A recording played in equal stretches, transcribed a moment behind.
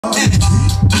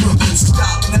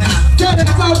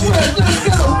Let's go.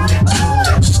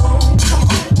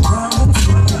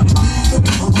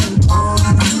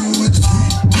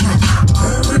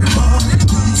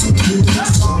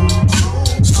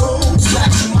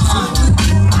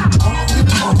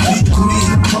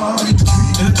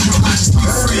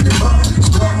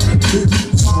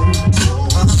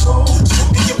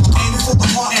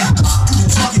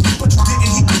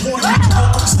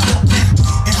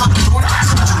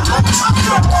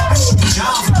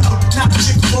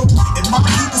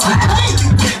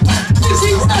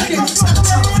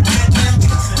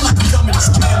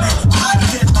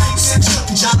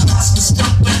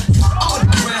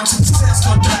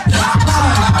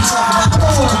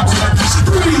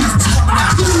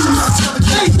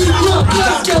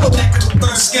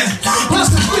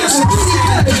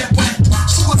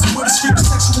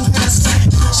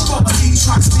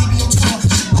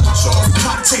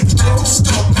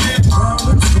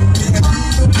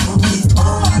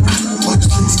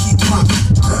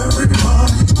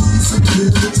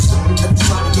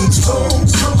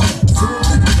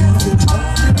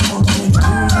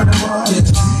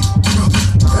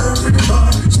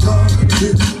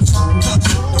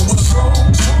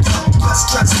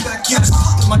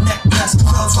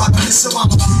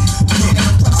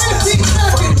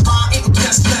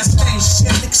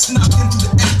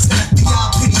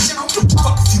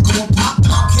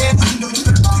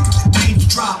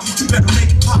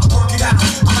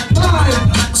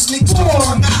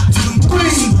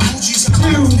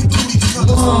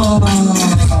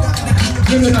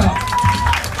 Give it up.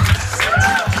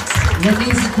 Let me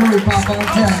see crew pop on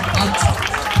tap.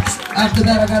 After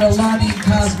that, I got Alani and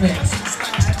Cosmic.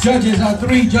 Judges, our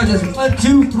 3 judges. 1,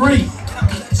 2, 3.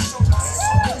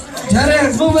 That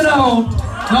is moving on.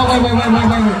 No, wait.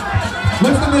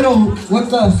 What's the middle? What's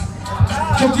the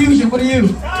confusion? What are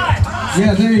you?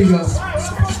 Yeah, there you go.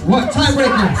 What?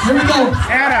 Tiebreaker. Here we go.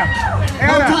 Anna.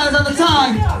 No ties on the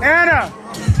time. Anna.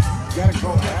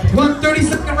 1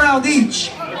 30-second round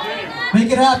each. Make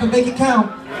it happen, make it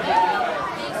count.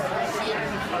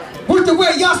 Work the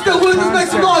way, y'all still willing to make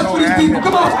some noise for these people.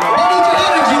 Come on, I need your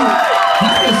energy.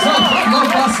 That's what's up. I love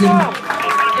my city.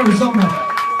 Arizona.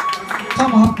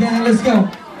 Come on, gang, let's go.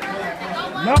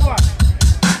 Noah.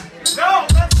 No,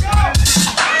 let's go.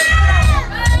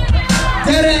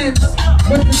 Dead ends.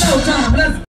 With no time, let's